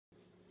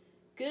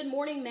Good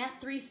morning,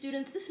 Math 3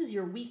 students. This is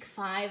your Week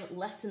 5,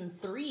 Lesson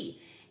 3,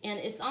 and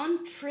it's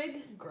on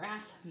trig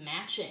graph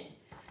matching.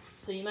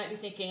 So you might be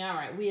thinking, all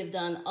right, we have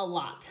done a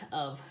lot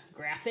of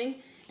graphing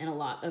and a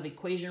lot of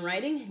equation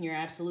writing, and you're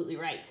absolutely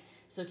right.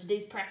 So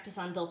today's practice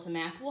on Delta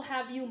Math will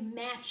have you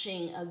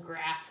matching a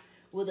graph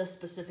with a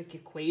specific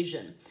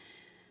equation.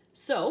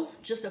 So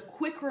just a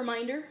quick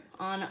reminder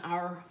on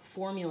our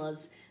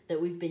formulas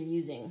that we've been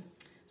using.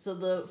 So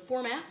the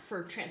format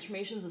for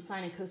transformations of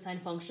sine and cosine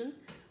functions: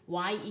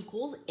 y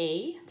equals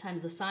a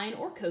times the sine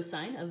or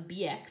cosine of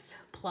bx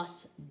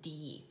plus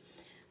d.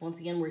 Once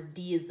again, where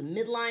d is the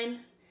midline,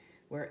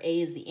 where a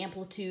is the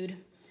amplitude,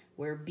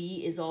 where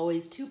b is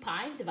always 2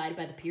 pi divided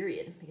by the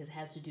period because it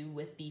has to do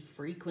with the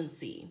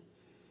frequency.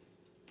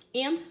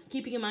 And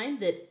keeping in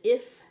mind that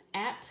if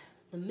at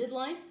the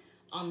midline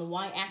on the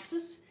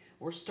y-axis,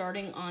 we're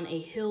starting on a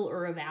hill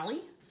or a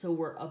valley, so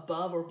we're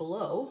above or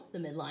below the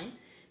midline,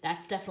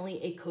 that's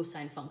definitely a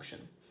cosine function.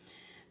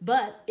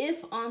 But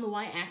if on the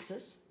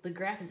y-axis, the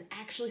graph is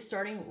actually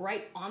starting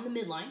right on the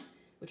midline,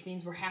 which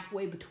means we're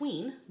halfway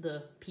between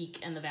the peak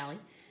and the valley,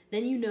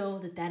 then you know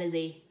that that is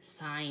a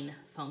sine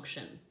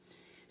function.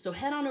 So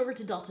head on over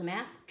to Delta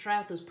Math, try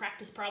out those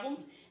practice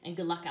problems, and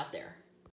good luck out there.